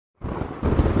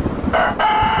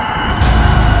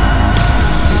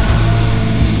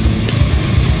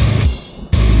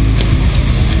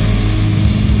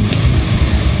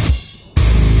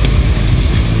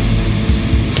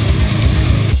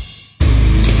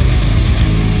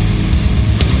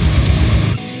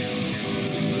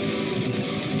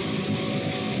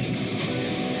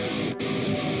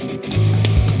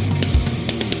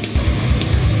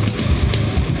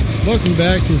Welcome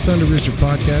back to the Thunder Rooster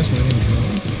Podcast. My name is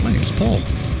Ron. My name is Paul.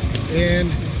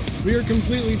 And we are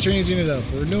completely changing it up.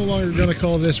 We're no longer going to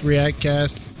call this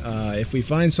Reactcast. If we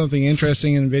find something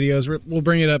interesting in videos, we'll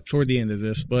bring it up toward the end of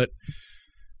this. But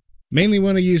mainly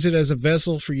want to use it as a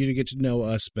vessel for you to get to know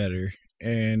us better.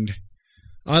 And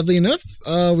oddly enough,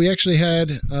 we actually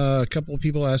had a couple of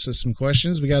people ask us some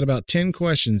questions. We got about 10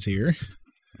 questions here,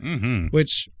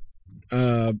 which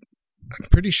I'm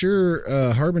pretty sure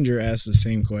Harbinger asked the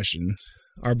same question.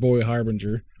 Our boy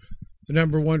Harbinger, the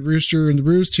number one rooster in the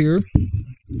roost here.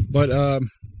 But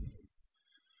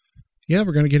yeah,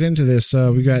 we're going to get into this.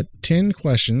 We got 10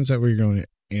 questions that we're going to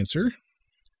answer.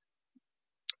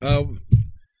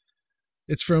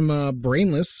 It's from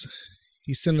Brainless.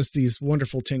 He sent us these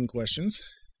wonderful 10 questions.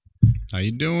 How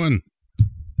you doing?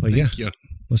 But yeah,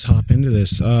 let's hop into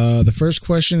this. The first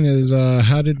question is,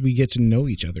 how did we get to know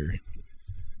each other?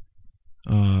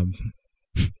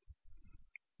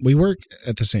 We work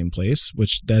at the same place,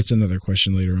 which that's another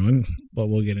question later on, but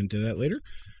we'll get into that later.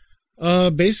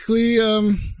 Basically,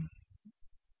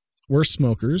 we're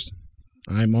smokers.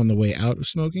 I'm on the way out of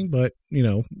smoking, but, you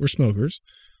know, we're smokers.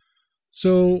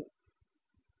 So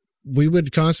we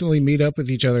would constantly meet up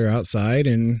with each other outside,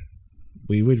 and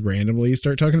we would randomly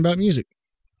start talking about music.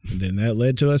 And then that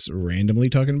led to us randomly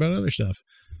talking about other stuff.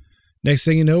 Next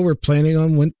thing you know, we're planning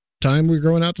on when time we're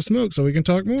going out to smoke so we can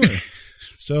talk more.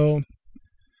 So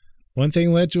one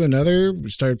thing led to another. We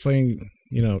started playing,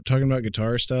 you know, talking about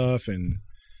guitar stuff, and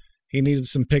he needed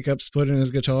some pickups put in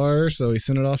his guitar, so he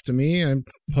sent it off to me. I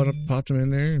popped him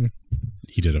in there. And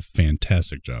he did a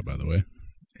fantastic job, by the way.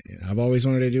 I've always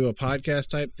wanted to do a podcast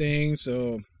type thing,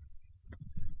 so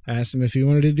I asked him if he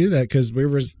wanted to do that, because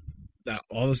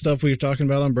all the stuff we were talking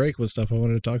about on break was stuff I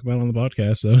wanted to talk about on the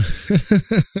podcast. So,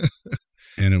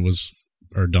 and it was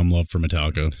our dumb love for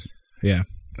Metallica. Yeah,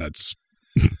 that's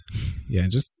yeah.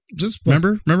 Just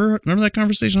remember that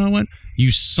conversation I went.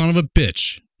 You son of a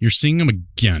bitch! You're seeing him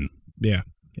again. Yeah.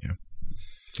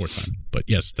 Fourth time, but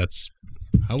yes, that's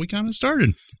how we kind of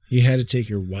started. You had to take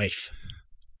your wife.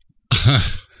 No.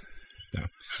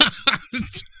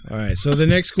 All right. So the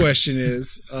next question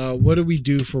is, what do we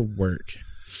do for work?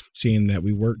 Seeing that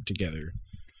we work together.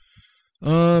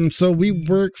 So we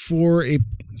work for a...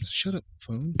 Shut up,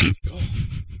 phone.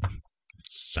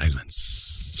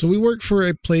 Silence. So we work for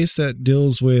a place that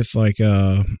deals with like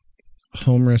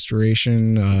home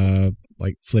restoration,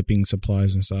 like flipping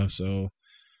supplies and stuff. So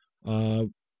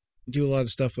do a lot of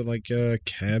stuff with like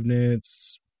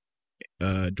cabinets,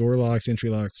 door locks, entry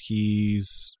locks,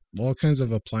 keys, all kinds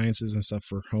of appliances and stuff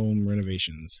for home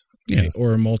renovations. Yeah. Right?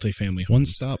 Or a multifamily home. One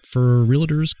stop for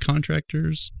realtors,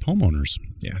 contractors, homeowners.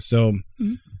 Yeah. So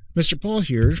Mr. Paul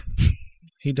here,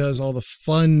 he does all the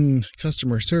fun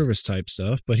customer service type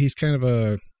stuff, but he's kind of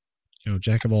a, you know,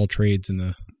 jack of all trades in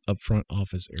the upfront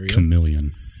office area.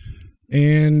 Chameleon.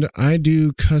 And I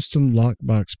do custom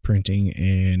lockbox printing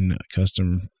and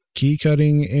custom key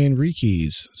cutting and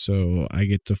rekeys. So I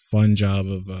get the fun job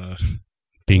of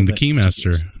being the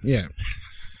keymaster. Yeah.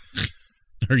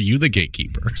 Are you the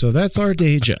gatekeeper? So that's our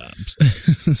day jobs.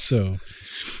 So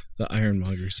the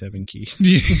Ironmonger 7 keys.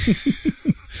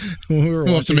 We'll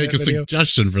have to make a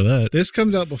suggestion for that. This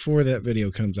comes out before that video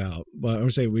comes out. But I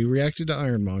would say we reacted to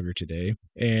Ironmonger today.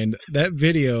 And that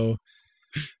video,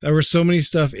 there were so many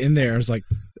stuff in there. I was like,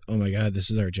 oh my God, this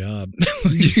is our job.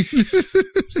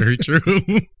 Very true.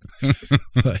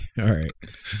 But, all right.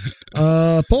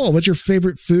 Paul, what's your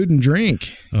favorite food and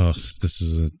drink? Oh, this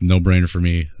is a no-brainer for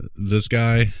me. This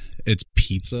guy, it's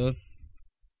pizza.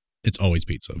 It's always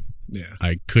pizza. Yeah.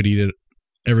 I could eat it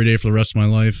every day for the rest of my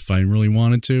life if I really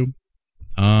wanted to.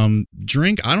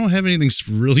 Drink, I don't have anything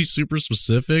really super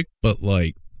specific, but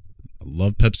like I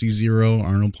love Pepsi Zero,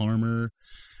 Arnold Palmer.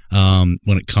 When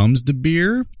it comes to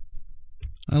beer,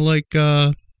 I like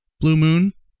Blue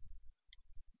Moon.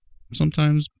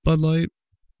 Sometimes Bud Light.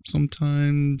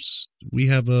 Sometimes we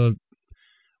have a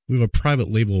private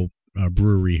label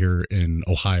brewery here in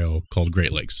Ohio called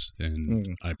Great Lakes,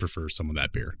 and I prefer some of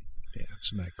that beer. Yeah,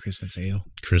 some of that Christmas ale.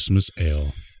 Christmas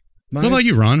ale. What about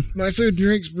you, Ron? My food and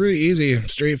drink's pretty easy,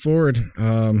 straightforward.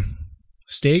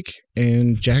 Steak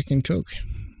and Jack and Coke.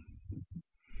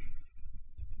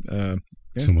 Yeah.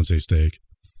 Someone say steak.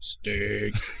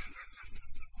 Steak.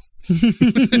 I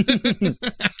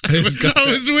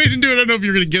was waiting to do it. I don't know if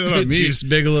you're going to get it on me. Deuce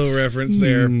Bigelow reference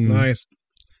there. Nice.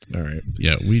 All right.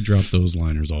 Yeah, we drop those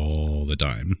liners all the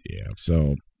time. Yeah.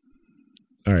 So,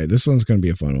 all right. This one's going to be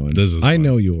a fun one. This is I fun.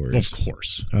 know yours. Of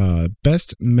course.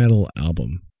 Best metal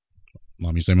album.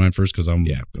 Let me say mine first because I'm...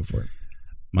 Yeah, go for it.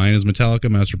 Mine is Metallica,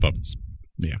 Master of Puppets.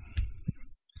 Yeah.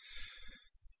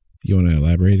 You want to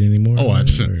elaborate any more? Oh,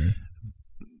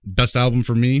 best album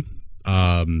for me.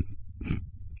 I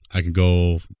could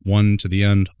go one to the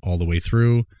end all the way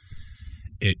through.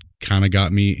 It kind of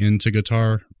got me into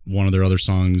guitar. One of their other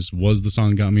songs was the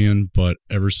song got me in, but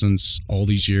ever since all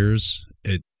these years,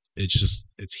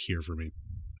 it's here for me.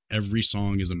 Every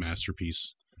song is a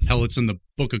masterpiece. Hell, it's in the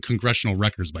book of congressional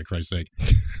records, by Christ's sake.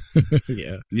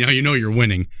 Yeah. You know you're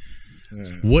winning.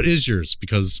 What is yours?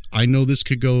 Because I know this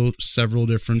could go several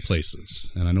different places,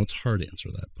 and I know it's hard to answer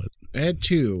that, but I had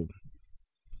two,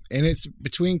 and it's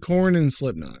between Korn and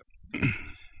Slipknot.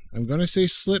 I'm going to say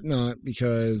Slipknot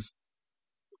because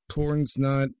Korn's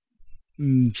not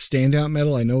standout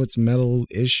metal. I know it's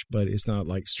metal-ish, but it's not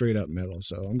like straight up metal.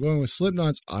 So I'm going with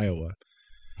Slipknot's Iowa.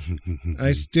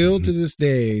 I still, to this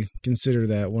day, consider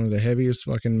that one of the heaviest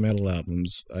fucking metal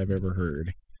albums I've ever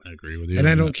heard. I agree with you. And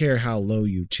I don't care how low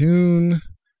you tune,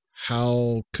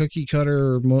 how cookie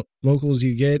cutter vocals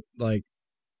you get. Like,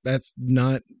 that's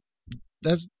a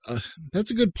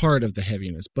good part of the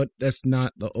heaviness, but that's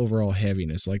not the overall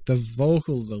heaviness. Like the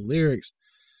vocals, the lyrics,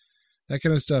 that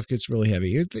kind of stuff gets really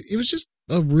heavy. It was just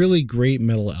a really great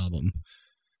metal album.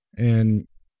 And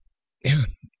yeah,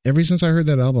 ever since I heard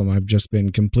that album, I've just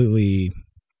been completely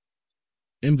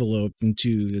enveloped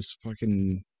into this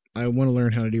fucking, I want to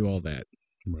learn how to do all that.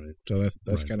 Right. So that's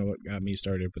Right. kind of what got me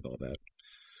started with all that.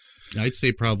 I'd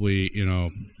say probably,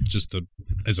 just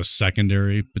as a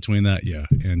secondary between that, yeah,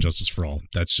 and Justice for All.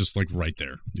 That's just like right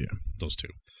there. Yeah, those two.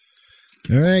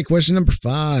 All right, question number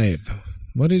 5.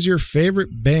 What is your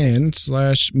favorite band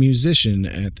 / musician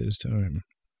at this time?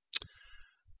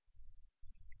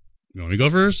 You want me to go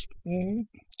first?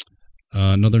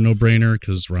 Another no-brainer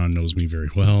because Ron knows me very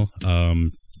well.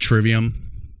 Trivium,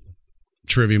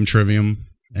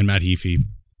 and Matt Heafy.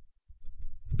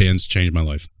 Bands changed my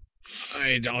life.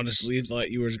 I honestly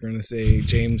thought you were going to say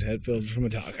James Hetfield from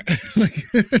Metallica.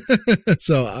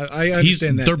 So I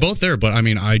understand that. They're both there, but I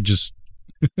mean,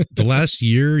 the last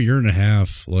year and a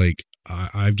half, like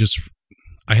I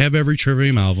have every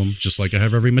Trivium album, just like I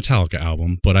have every Metallica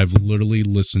album, but I've literally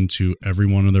listened to every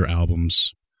one of their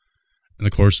albums in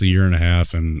the course of a year and a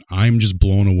half, and I'm just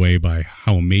blown away by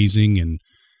how amazing and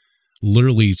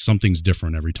literally something's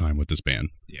different every time with this band.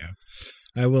 Yeah.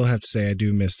 I will have to say I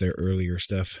do miss their earlier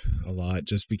stuff a lot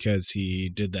just because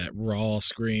he did that raw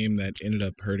scream that ended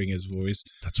up hurting his voice.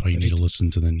 That's why you need to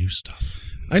listen to the new stuff.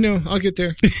 I know. I'll get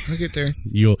there.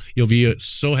 You'll be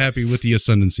so happy with the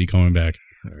Ascendancy coming back.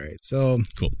 All right. So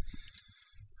cool.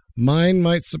 Mine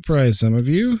might surprise some of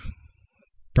you.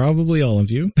 Probably all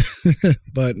of you.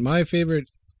 But my favorite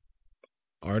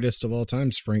artist of all time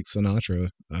is Frank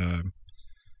Sinatra.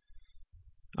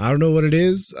 I don't know what it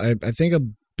is. I think a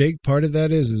big part of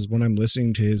that is when I'm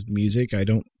listening to his music, I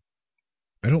don't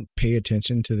pay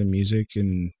attention to the music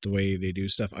and the way they do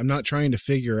stuff. I'm not trying to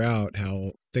figure out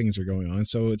how things are going on.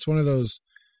 So it's one of those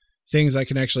things I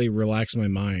can actually relax my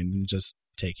mind and just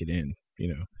take it in,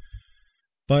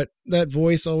 But that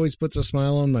voice always puts a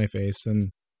smile on my face,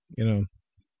 and,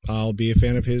 I'll be a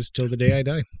fan of his till the day I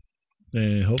die.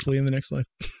 And hopefully in the next life.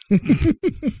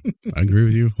 I agree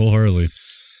with you wholeheartedly.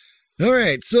 All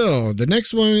right, so the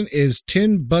next one is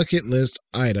 10 bucket list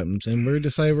items, and we're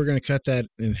decided we're going to cut that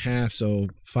in half, so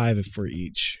 5 for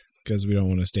each, because we don't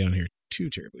want to stay on here too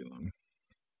terribly long.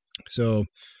 So, would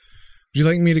you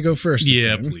like me to go first?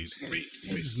 Yeah, please. Wait,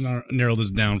 just narrow this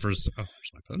down first. Oh,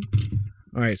 there's my pen.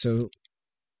 All right, so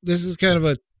this is kind of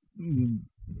a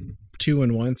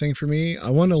 2-in-1 thing for me.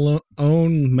 I want to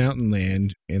own mountain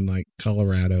land in like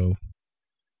Colorado,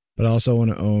 but I also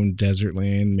want to own desert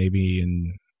land, maybe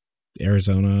in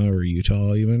Arizona or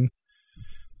Utah even.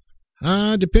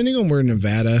 Depending on where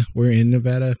we're in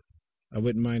Nevada, I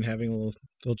wouldn't mind having a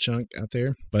little chunk out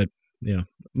there, but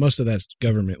most of that's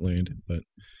government land. But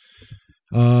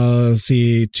let's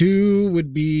see, 2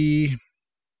 would be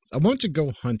I want to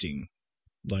go hunting.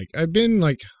 Like I've been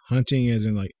like hunting as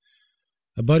in like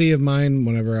a buddy of mine,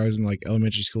 whenever I was in like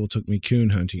elementary school, took me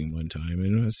coon hunting one time.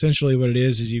 And essentially what it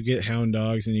is you get hound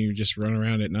dogs and you just run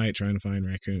around at night trying to find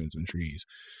raccoons in trees.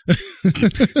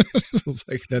 It's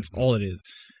like, that's all it is.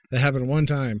 That happened one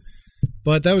time.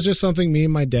 But that was just something me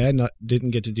and my dad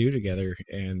didn't get to do together.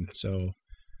 And so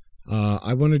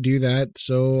I want to do that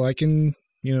so I can,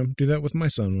 do that with my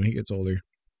son when he gets older.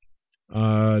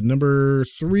 Number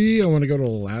 3, I want to go to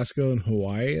Alaska and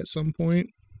Hawaii at some point.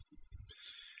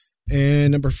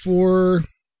 And number 4, I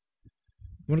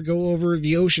want to go over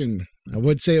the ocean. I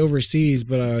would say overseas,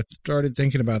 but I started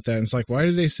thinking about that. And it's like, why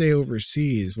did they say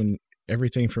overseas when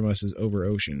everything from us is over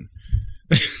ocean?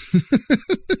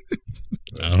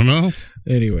 I don't know.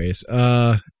 Anyways,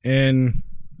 and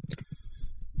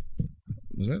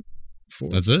was that 4?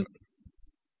 That's it?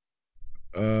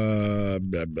 Blah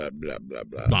blah blah blah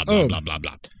blah. Blah blah blah blah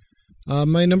blah.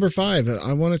 My number 5.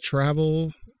 I want to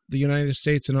travel the United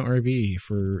States in an RV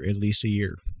for at least a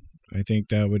year. I think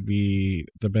that would be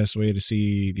the best way to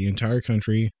see the entire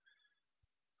country.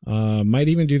 Might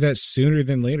even do that sooner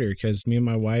than later because me and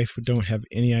my wife don't have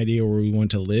any idea where we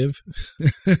want to live,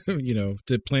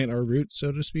 to plant our roots,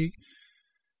 so to speak.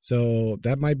 So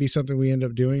that might be something we end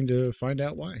up doing to find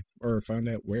out why, or find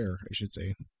out where, I should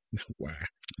say. Why?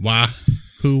 Why?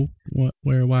 Who? What?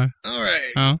 Where? Why? All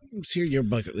right. How? Let's hear your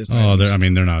bucket list. Oh, they're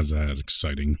not that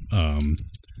exciting.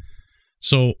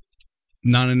 So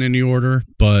not in any order,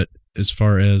 but as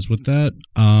far as with that,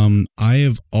 I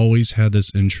have always had this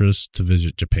interest to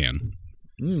visit Japan.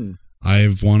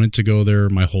 I've wanted to go there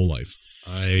my whole life.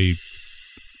 I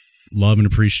love and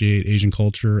appreciate Asian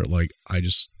culture. Like,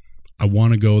 I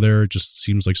want to go there. It just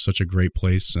seems like such a great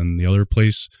place. And the other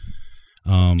place,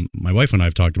 my wife and I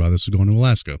have talked about this, is going to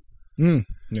Alaska.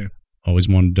 Yeah. Always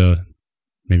wanted to,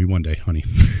 maybe one day, honey,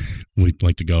 we'd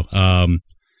like to go.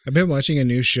 I've been watching a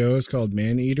new show. It's called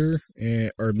Man Eater,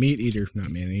 or Meat Eater, not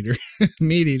Man Eater,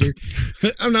 Meat Eater.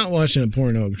 I'm not watching a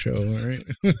porno show, all right?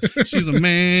 She's a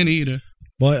man eater.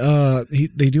 But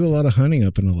they do a lot of hunting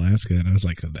up in Alaska, and I was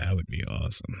like, oh, that would be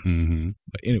awesome. Mm-hmm.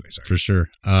 But anyway, sorry. For sure.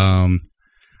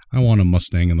 I want a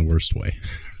Mustang in the worst way.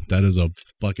 That is a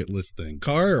bucket list thing.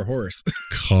 Car or horse?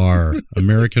 Car.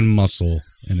 American muscle,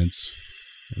 and it's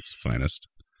finest.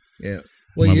 Yeah.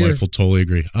 My wife will totally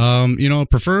agree.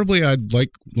 Preferably I'd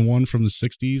like the one from the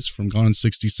 60s, from Gone in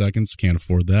 60 Seconds. Can't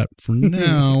afford that for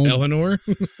now. Eleanor?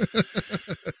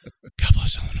 God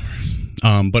bless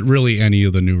Eleanor. But really any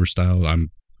of the newer style,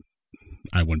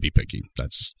 I wouldn't be picky.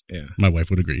 My wife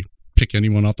would agree. Pick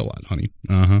anyone off the lot, honey.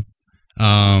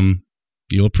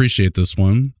 You'll appreciate this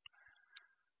one.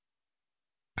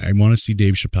 I want to see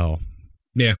Dave Chappelle.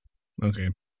 Yeah. Okay.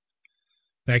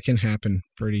 That can happen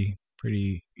pretty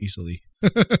easily.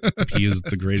 He is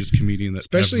the greatest comedian that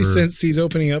especially since he's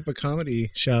opening up a comedy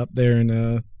shop there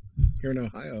here in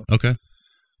Ohio. Okay.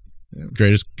 Yeah.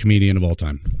 Greatest comedian of all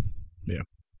time. Yeah.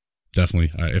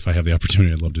 Definitely. If I have the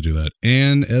opportunity, I'd love to do that.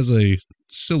 And as a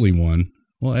silly one,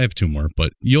 well, I have 2 more,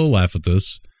 but you'll laugh at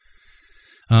this.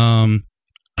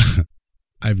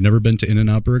 I've never been to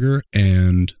In-N-Out Burger,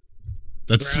 and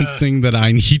that's something that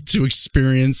I need to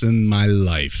experience in my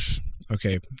life.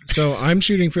 Okay, so I'm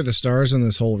shooting for the stars on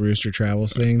this whole Rooster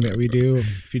Travels thing that we do.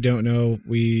 If you don't know,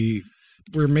 we're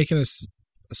making a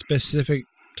specific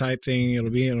type thing. It'll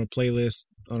be on a playlist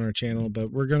on our channel,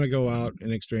 but we're going to go out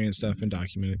and experience stuff and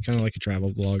document it, kind of like a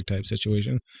travel vlog type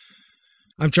situation.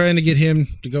 I'm trying to get him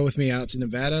to go with me out to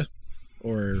Nevada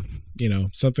or,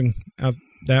 something out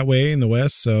that way in the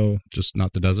West. So just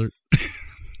not the desert.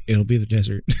 It'll be the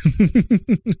desert.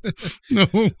 No,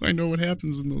 I know what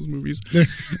happens in those movies.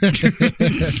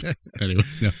 Anyway,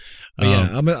 no.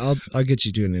 Yeah, I'll get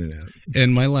you doing In-N-Out.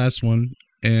 And my last one,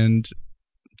 and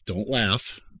don't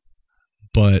laugh,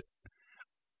 but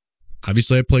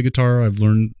obviously I play guitar. I've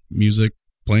learned music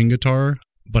playing guitar,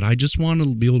 but I just want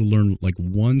to be able to learn like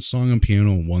one song on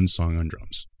piano and one song on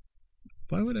drums.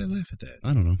 Why would I laugh at that?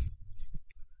 I don't know.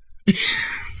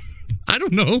 I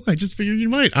don't know. I just figured you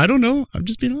might. I don't know. I'm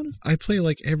just being honest. I play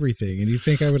like everything, and you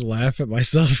think I would laugh at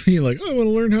myself? You're like, I want to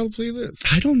learn how to play this.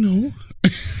 I don't know.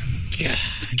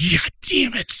 God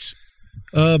damn it.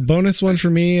 Bonus one for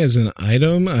me as an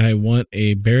item. I want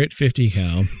a Barrett 50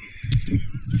 cal,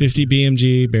 50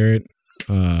 BMG Barrett.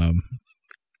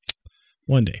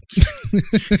 One day.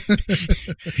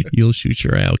 You'll shoot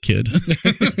your eye out, kid.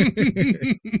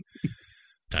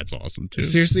 That's awesome too.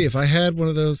 Seriously, if I had one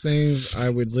of those things, I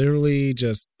would literally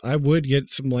I would get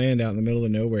some land out in the middle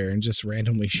of nowhere and just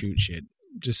randomly shoot shit.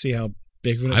 Just see how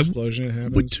big of an explosion it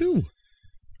happens. Would too.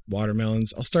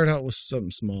 Watermelons. I'll start out with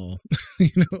something small.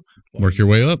 Work your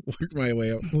way up. Work my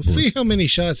way up. We'll see how many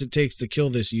shots it takes to kill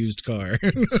this used car.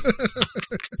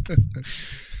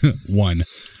 One.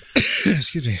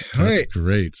 Excuse me. All That's right.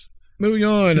 great. Moving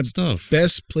on. Good stuff.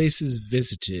 Best places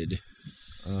visited.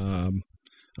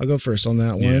 I'll go first on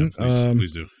that one.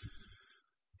 Please do.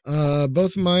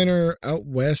 Both of mine are out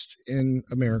west in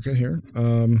America here.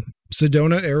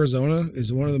 Sedona, Arizona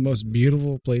is one of the most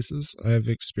beautiful places I've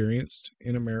experienced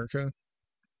in America.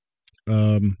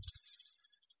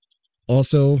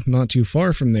 Also, not too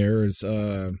far from there is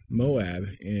Moab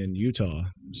in Utah.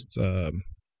 It's,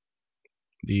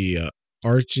 the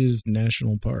Arches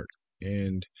National Park.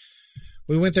 And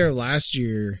we went there last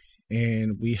year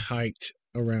and we hiked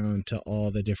around to all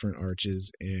the different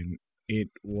arches, and it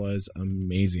was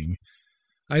amazing.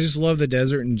 I just love the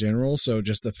desert in general, so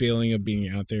just the feeling of being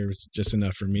out there was just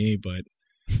enough for me. But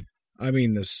I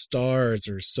mean, the stars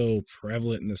are so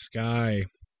prevalent in the sky.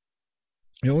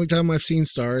 The only time I've seen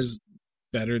stars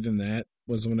better than that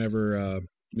was whenever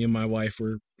me and my wife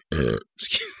were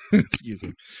excuse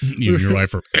me. You and your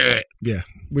wife are.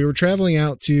 We were traveling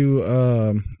out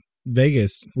to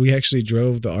Vegas. We actually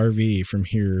drove the RV from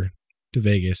here to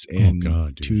Vegas in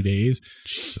 2 days.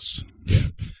 Jesus. Yeah.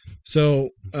 So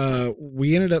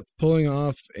we ended up pulling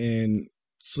off and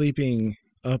sleeping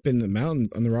up in the mountain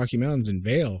on the Rocky Mountains in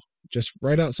Vail, just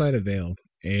right outside of Vail.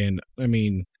 And I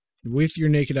mean, with your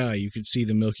naked eye, you could see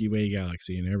the Milky Way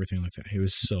galaxy and everything like that. It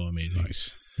was so amazing.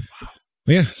 Nice. Wow.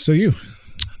 Yeah. So you.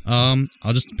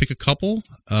 I'll just pick a couple.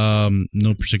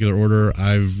 No particular order.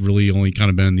 I've really only kind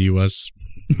of been in the U.S.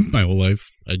 my whole life.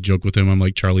 I joke with him. I'm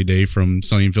like Charlie Day from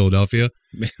Sunny in Philadelphia.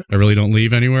 I really don't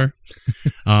leave anywhere.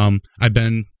 I've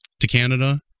been to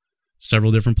Canada,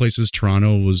 several different places.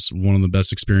 Toronto was one of the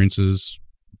best experiences.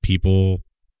 People,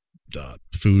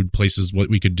 food, places,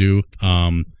 what we could do.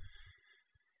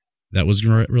 That was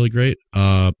really great.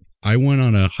 I went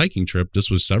on a hiking trip.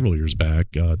 This was several years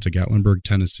back to Gatlinburg,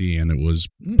 Tennessee, and it was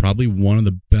probably one of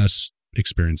the best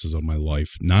experiences of my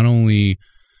life. Not only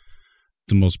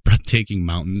the most breathtaking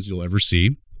mountains you'll ever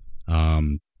see,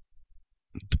 the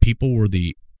people were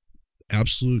the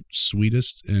absolute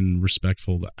sweetest and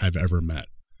respectful that I've ever met.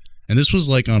 And this was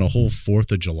like on a whole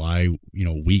 4th of July,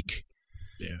 week.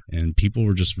 Yeah. And people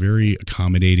were just very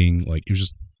accommodating. Like, it was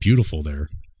just beautiful there.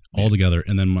 All together.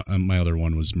 And then my other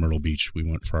one was Myrtle Beach. We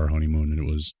went for our honeymoon, and it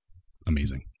was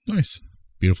amazing. Nice.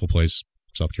 Beautiful place,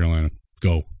 South Carolina.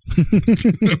 Go.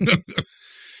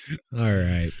 All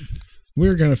right.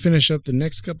 We're going to finish up the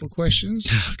next couple questions.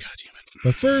 Oh, God damn it.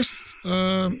 But first,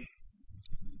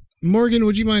 Morgan,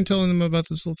 would you mind telling them about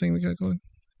this little thing we got going?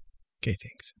 Okay,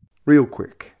 thanks. Real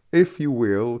quick, if you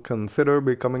will, consider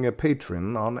becoming a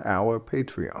patron on our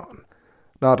Patreon.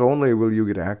 Not only will you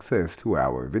get access to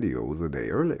our videos a day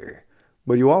early,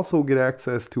 but you also get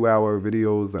access to our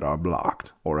videos that are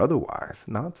blocked or otherwise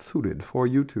not suited for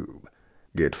YouTube.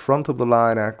 Get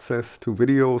front-of-the-line access to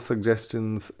video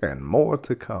suggestions and more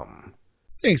to come.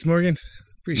 Thanks, Morgan.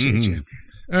 Appreciate you.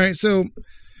 All right, so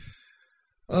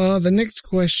the next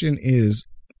question is,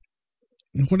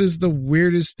 what is the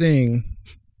weirdest thing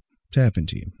to happen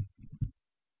to you?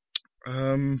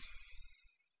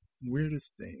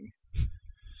 Weirdest thing.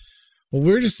 Well,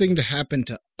 weirdest thing to happen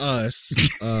to us.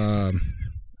 Are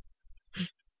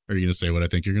you going to say what I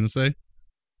think you're going to say?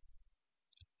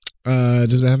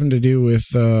 Does it happen to do with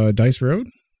Dice Road?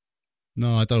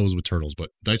 No, I thought it was with turtles,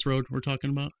 but Dice Road we're talking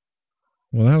about?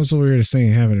 Well, that was the weirdest thing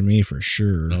that happened to me for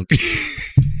sure. Okay.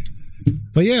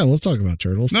 But yeah, we'll talk about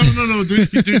turtles. No, dude.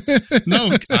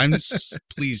 No,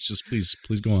 please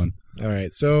go on. All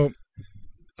right. So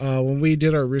when we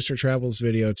did our Rooster Travels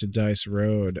video to Dice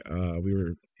Road, we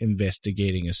were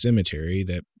investigating a cemetery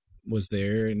that was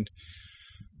there, and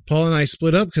Paul and I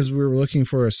split up because we were looking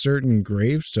for a certain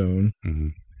gravestone,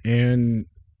 and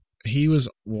he was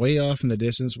way off in the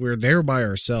distance. We were there by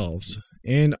ourselves,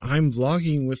 and I'm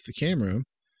vlogging with the camera,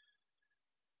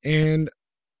 and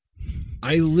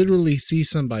I literally see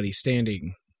somebody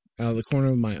standing out of the corner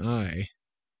of my eye,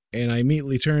 and I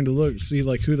immediately turn to look to see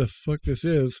like who the fuck this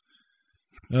is.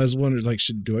 I was wondering, like,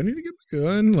 do I need to get my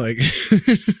gun? Like,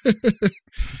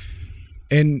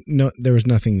 and no, there was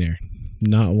nothing there.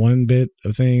 Not one bit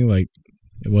of thing. Like,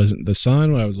 it wasn't the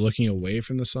sun. I was looking away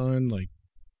from the sun. Like,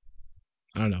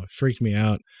 I don't know. It freaked me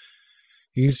out.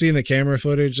 You can see in the camera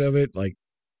footage of it, like,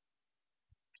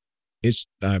 it's,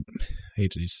 I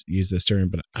hate to use this term,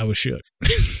 but I was shook.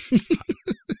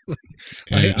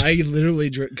 I literally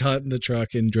got in the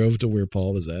truck and drove to where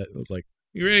Paul was at. I was like,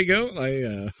 you ready to go?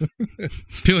 I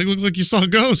feel like it looks like you saw a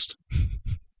ghost.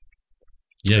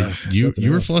 Yeah, you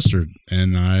were flustered,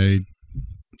 and I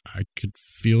could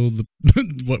feel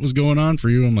what was going on for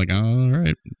you. I'm like, all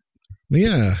right.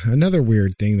 Yeah, another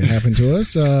weird thing that happened to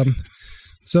us.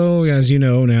 So as you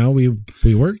know now, we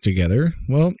work together.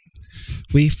 Well,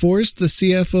 we forced the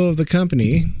CFO of the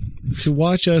company to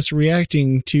watch us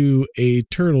reacting to a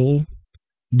turtle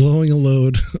blowing a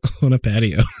load on a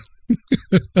patio.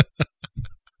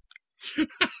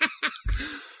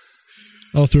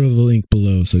 I'll throw the link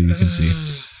below so you can see.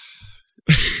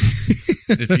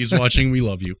 If he's watching, we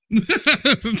love you.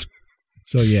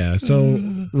 So yeah,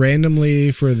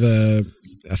 randomly for a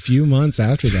few months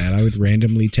after that, I would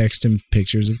randomly text him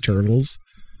pictures of turtles.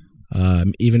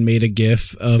 Even made a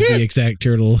GIF of the exact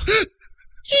turtle.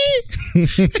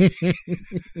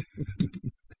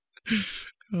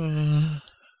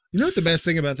 You know what the best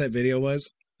thing about that video was?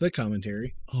 The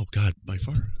commentary. Oh God, by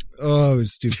far. Oh, it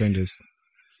was stupendous.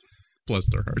 Bless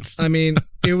their hearts. I mean,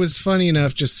 it was funny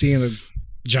enough just seeing a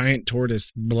giant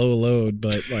tortoise blow a load,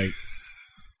 but like,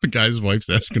 The guy's wife's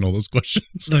asking all those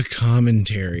questions. The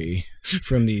commentary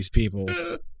from these people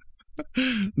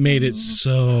made it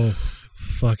so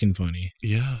fucking funny.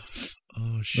 Yeah.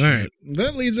 Oh, shit. All right.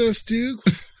 That leads us to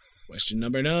question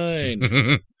number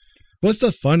 9. What's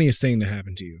the funniest thing to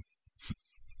happen to you?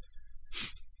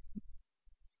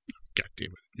 God damn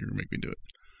it. You're going to make me do it.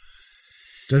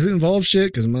 Does it involve shit?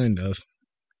 Because mine does.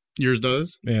 Yours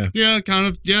does? Yeah. Yeah, kind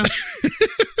of. Yeah.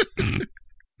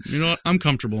 You know what? I'm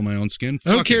comfortable in my own skin. I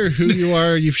don't Fuck care it. who you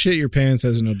are. You've shit your pants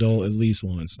as an adult at least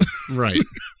once. Right.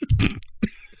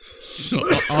 So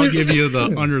I'll give you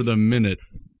the under the minute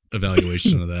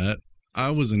evaluation of that. I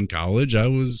was in college. I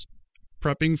was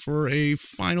prepping for a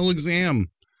final exam.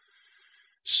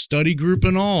 Study group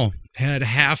and all. Had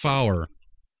half hour.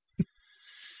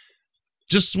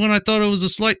 Just when I thought it was a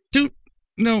slight toot.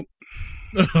 No.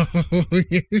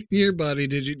 Your body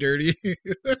did you dirty.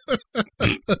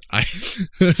 I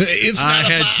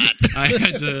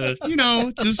had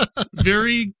to, just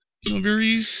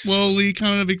very slowly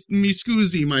kind of me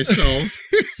scoozy myself.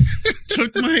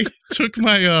 took my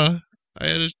I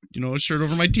had a shirt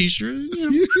over my t-shirt,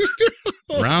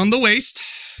 around the waist.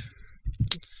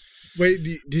 Wait,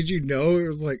 did you know it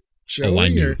was like showing? Oh, I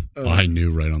knew. Or, I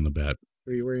knew right on the bat.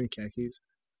 Were you wearing khakis?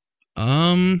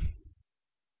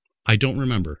 I don't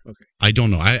remember. Okay. I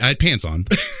don't know. I had pants on.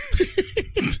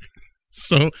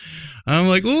 So I'm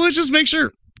like, well, let's just make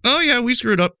sure. Oh, yeah, we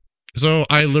screwed up. So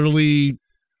I literally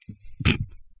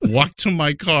walked to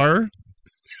my car.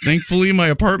 Thankfully, my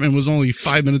apartment was only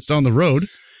 5 minutes down the road.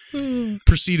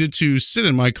 Proceeded to sit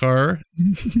in my car,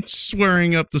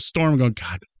 swearing up the storm, going,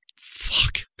 God,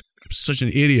 fuck. I'm such an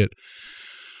idiot.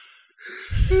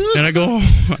 And I go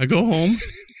home,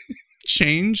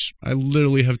 change. I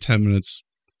literally have 10 minutes.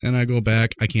 And I go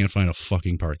back. I can't find a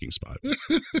fucking parking spot.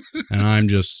 And I'm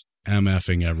just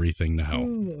MFing everything to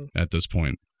hell at this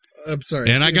point. I'm sorry.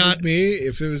 And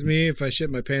If it was me, if I shit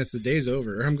my pants, the day's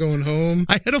over. I'm going home.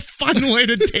 I had a final way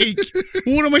to take.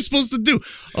 What am I supposed to do?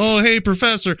 Oh, hey,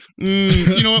 professor.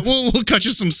 You know what? We'll cut you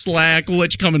some slack. We'll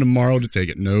let you come in tomorrow to take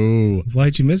it. No.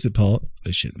 Why'd you miss it, Paul? I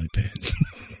shit my pants.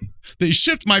 They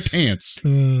shipped my pants.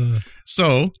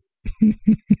 So.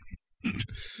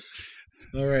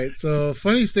 All right. So,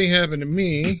 funniest thing happened to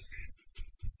me.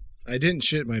 I didn't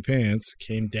shit my pants.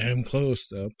 Came damn close,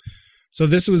 though. So,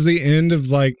 this was the end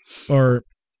of or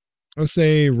let's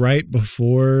say right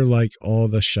before all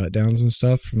the shutdowns and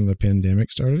stuff from the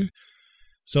pandemic started.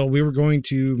 So, we were going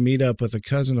to meet up with a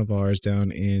cousin of ours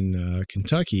down in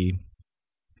Kentucky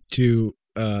to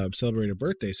celebrate a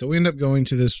birthday. So, we end up going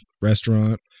to this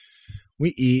restaurant.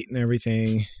 We eat and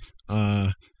everything.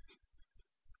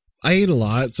 I ate a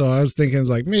lot, so I was thinking,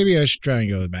 maybe I should try and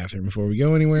go to the bathroom before we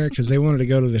go anywhere, because they wanted to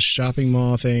go to the shopping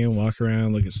mall thing and walk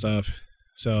around, look at stuff.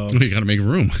 So you got to make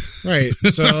room. Right.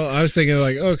 So I was thinking,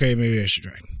 okay, maybe I should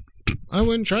try. I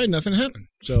went and tried, nothing happened.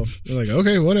 So they're like,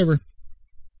 okay, whatever.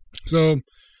 So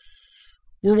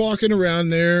we're walking around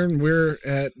there, and we're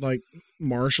at,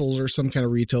 Marshall's or some kind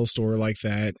of retail store like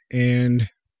that, and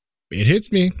it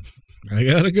hits me. I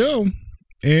gotta go.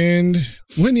 And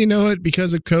when you know it,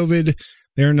 because of COVID,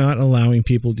 they're not allowing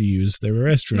people to use their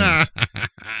restrooms.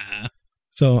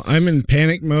 So I'm in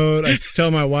panic mode. I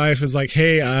tell my wife,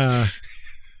 hey,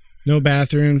 no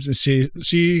bathrooms. And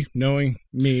she knowing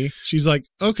me, she's like,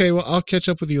 okay, well, I'll catch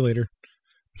up with you later.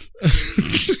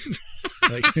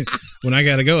 When I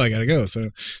gotta go. So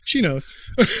she knows.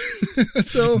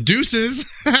 So deuces.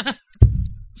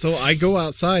 So I go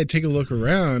outside, take a look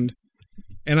around,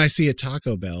 and I see a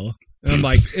Taco Bell. And I'm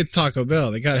like, it's Taco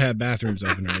Bell. They gotta have bathrooms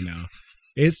open right now.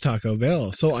 It's Taco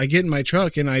Bell. So I get in my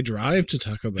truck and I drive to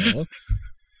Taco Bell.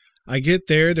 I get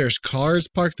there. There's cars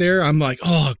parked there. I'm like,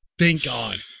 oh, thank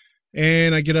God.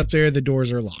 And I get up there. The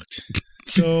doors are locked.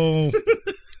 So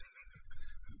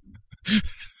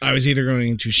I was either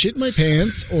going to shit my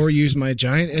pants or use my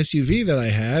giant SUV that I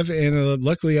have. And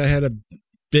luckily I had a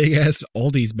big ass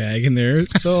Aldi's bag in there.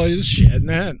 So I just shat in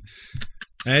that.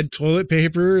 I had toilet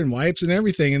paper and wipes and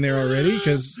everything in there already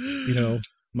because,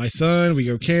 my son, we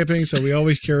go camping, so we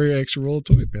always carry an extra roll of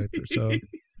toilet paper.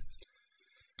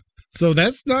 So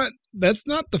that's not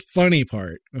the funny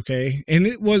part, okay? And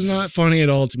it was not funny at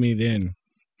all to me then.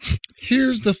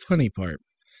 Here's the funny part.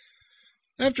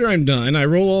 After I'm done, I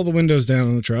roll all the windows down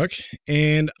on the truck,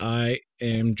 and I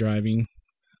am driving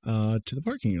to the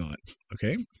parking lot,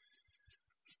 okay?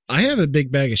 I have a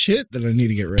big bag of shit that I need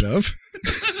to get rid of.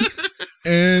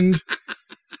 And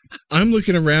I'm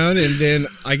looking around, and then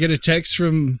I get a text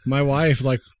from my wife,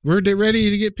 we're ready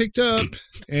to get picked up.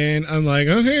 And I'm like,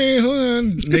 okay, hold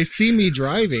on. And they see me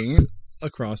driving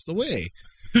across the way.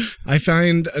 I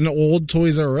find an old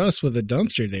Toys R Us with a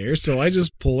dumpster there, so I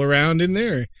just pull around in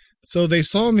there. So they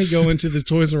saw me go into the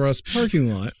Toys R Us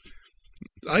parking lot.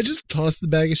 I just toss the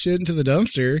bag of shit into the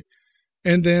dumpster,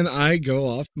 and then I go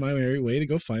off my merry way to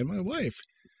go find my wife.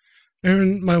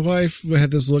 And my wife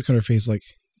had this look on her face like,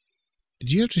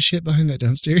 did you have to shit behind that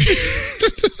dumpster?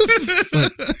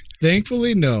 Like,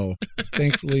 thankfully, no.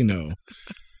 Thankfully, no.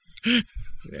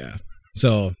 Yeah.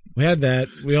 So we had that.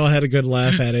 We all had a good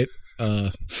laugh at it.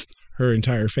 Her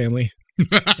entire family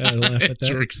had a laugh at that. At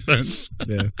your expense.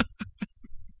 Yeah.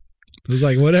 It was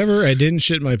like, whatever. I didn't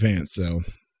shit my pants, so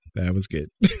that was good.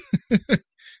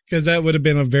 Because that would have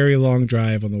been a very long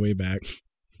drive on the way back.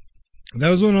 That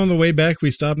was when on the way back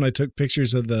we stopped and I took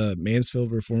pictures of the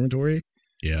Mansfield Reformatory.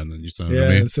 Yeah, and then you sent them Yeah, to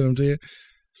me. and sent them to you.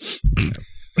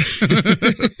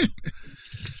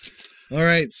 All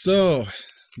right, so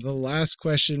the last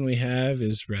question we have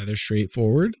is rather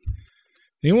straightforward.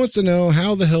 He wants to know,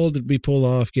 how the hell did we pull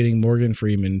off getting Morgan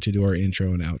Freeman to do our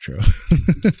intro and outro?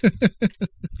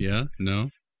 Yeah?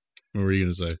 No? What were you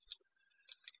going to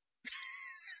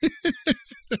say?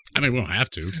 I mean, we don't have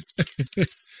to.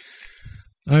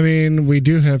 I mean, we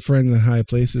do have friends in high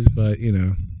places, but, you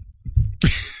know.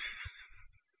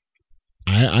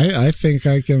 I think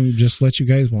I can just let you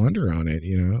guys wander on it,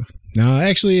 you know. Now,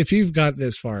 actually, if you've got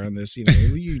this far on this, you know,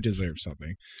 you deserve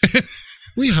something.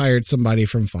 We hired somebody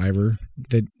from Fiverr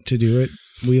to do it.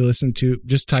 We listened to,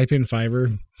 just type in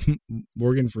Fiverr,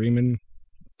 Morgan Freeman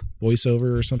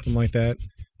voiceover or something like that.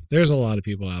 There's a lot of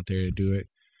people out there to do it.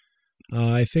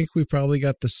 I think we probably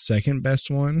got the second best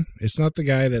one. It's not the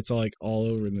guy that's like all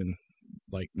over the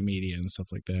like media and stuff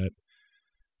like that.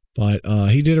 But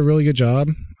he did a really good job.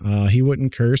 He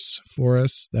wouldn't curse for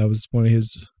us. That was one of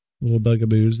his little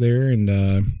bugaboos there.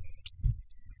 And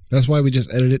that's why we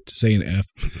just edited it to say an F.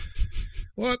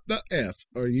 What the F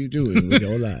are you doing with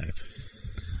your life?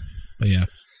 But yeah.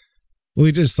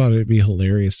 We just thought it'd be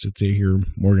hilarious to hear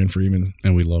Morgan Freeman.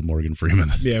 And we love Morgan Freeman.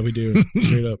 Yeah, we do.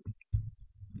 Straight up.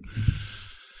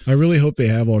 I really hope they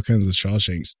have all kinds of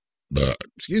Shawshanks.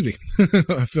 Excuse me.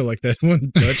 I feel like that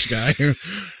one Dutch guy.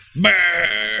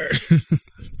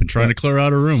 Been trying to clear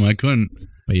out a room. I couldn't.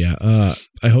 But yeah,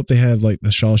 I hope they have like the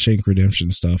Shawshank Redemption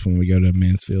stuff when we go to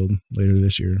Mansfield later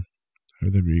this year.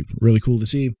 That'd be really cool to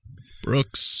see.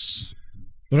 Brooks.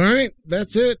 But all right,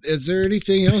 that's it. Is there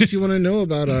anything else you want to know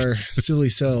about our silly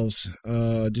selves?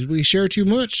 Did we share too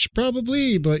much?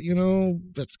 Probably, but you know,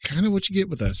 that's kind of what you get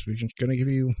with us. We're just going to give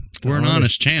you... We're an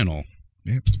honest channel.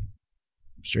 Yeah.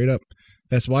 Straight up.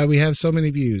 That's why we have so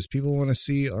many views. People want to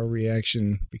see our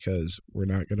reaction because we're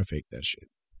not going to fake that shit.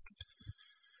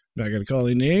 Not going to call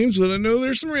any names, but I know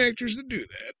there's some reactors that do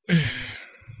that.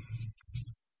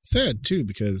 Sad, too,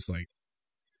 because, like,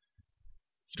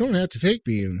 you don't have to fake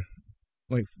being...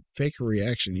 like fake a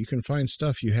reaction. You can find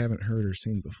stuff you haven't heard or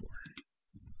seen before.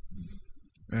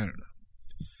 I don't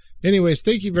know. Anyways,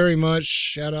 thank you very much.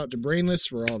 Shout out to Brainless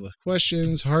for all the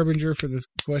questions. Harbinger for the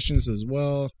questions as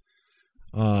well.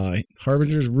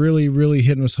 Harbinger's really, really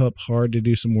hitting us up hard to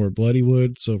do some more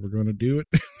Bloodywood, so we're going to do it.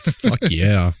 Fuck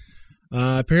yeah.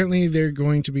 Apparently they're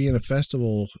going to be in a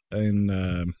festival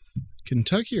in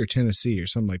Kentucky or Tennessee or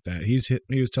something like that.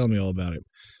 He was telling me all about it.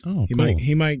 Oh, cool.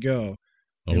 He might go.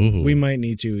 Oh. We might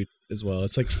need to as well.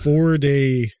 It's like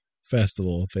 4-day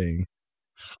festival thing.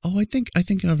 Oh, I think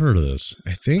I've heard of this.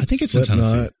 I think it's in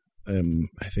Tennessee.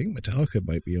 I think Metallica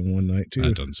might be on one night too.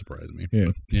 That doesn't surprise me.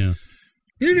 Yeah. Yeah.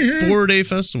 4-day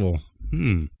festival.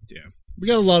 Yeah. We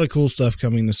got a lot of cool stuff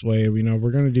coming this way. You know,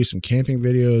 we're going to do some camping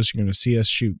videos. You're going to see us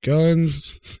shoot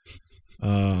guns.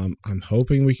 I'm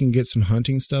hoping we can get some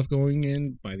hunting stuff going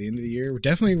in by the end of the year. We're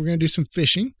going to do some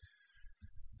fishing.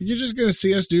 You're just going to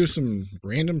see us do some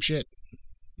random shit.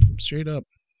 Straight up.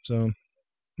 So,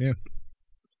 yeah.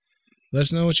 Let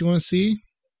us know what you want to see.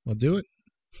 I'll do it.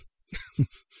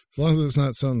 As long as it's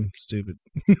not something stupid.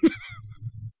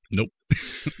 Nope.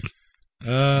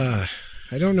 I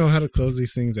don't know how to close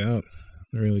these things out.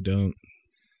 I really don't.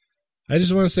 I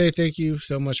just want to say thank you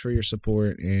so much for your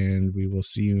support, and we will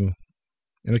see you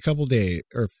in a couple days.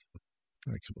 Or,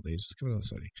 not a couple days. It's coming out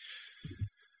Sunday.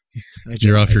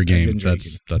 You're off your game.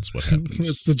 That's what happens.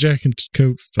 It's the Jack and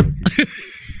Cokes talking.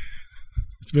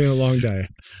 It's been a long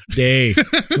day.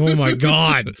 Oh my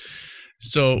God.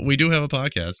 So we do have a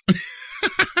podcast.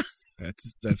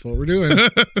 That's what we're doing.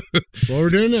 That's what we're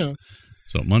doing now.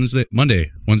 So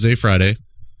Monday, Wednesday, Friday.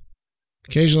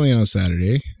 Occasionally on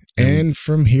Saturday. And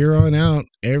from here on out,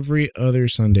 every other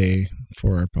Sunday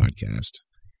for our podcast.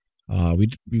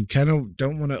 We kind of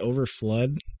don't want to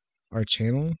overflood our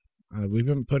channel. We've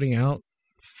been putting out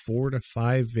 4 to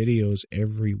 5 videos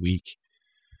every week.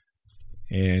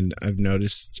 And I've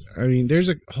noticed, I mean, there's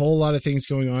a whole lot of things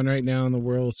going on right now in the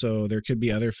world, so there could be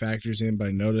other factors in, but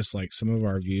I noticed like some of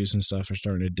our views and stuff are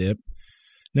starting to dip.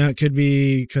 Now, it could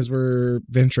be because we're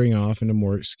venturing off into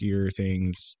more obscure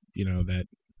things, you know, that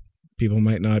people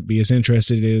might not be as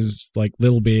interested in, as like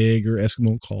Little Big or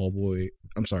Eskimo Callboy.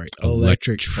 I'm sorry,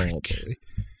 Electric Callboy.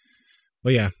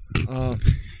 But yeah,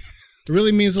 it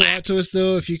really means a lot to us,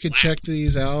 though, if you could check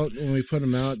these out when we put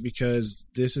them out, because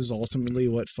this is ultimately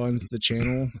what funds the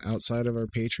channel outside of our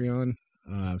Patreon,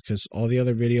 because all the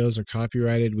other videos are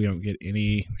copyrighted. We don't get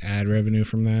any ad revenue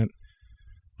from that.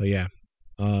 But yeah,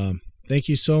 thank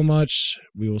you so much.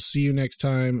 We will see you next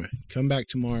time. Come back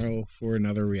tomorrow for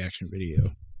another reaction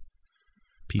video.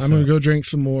 Peace I'm going out. to go drink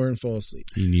some more and fall asleep.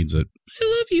 He needs it.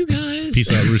 I love you guys.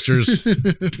 Peace out, roosters.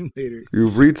 Later.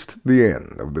 You've reached the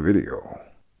end of the video.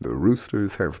 The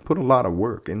Roosters have put a lot of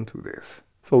work into this,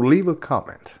 so leave a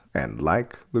comment and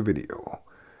like the video.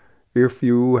 If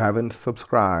you haven't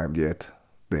subscribed yet,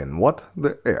 then what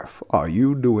the F are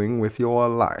you doing with your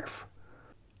life?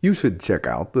 You should check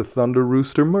out the Thunder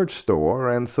Rooster merch store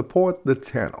and support the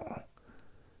channel.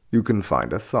 You can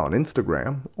find us on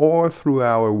Instagram or through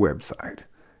our website.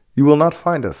 You will not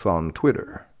find us on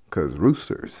Twitter, 'cause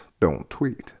roosters don't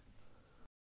tweet.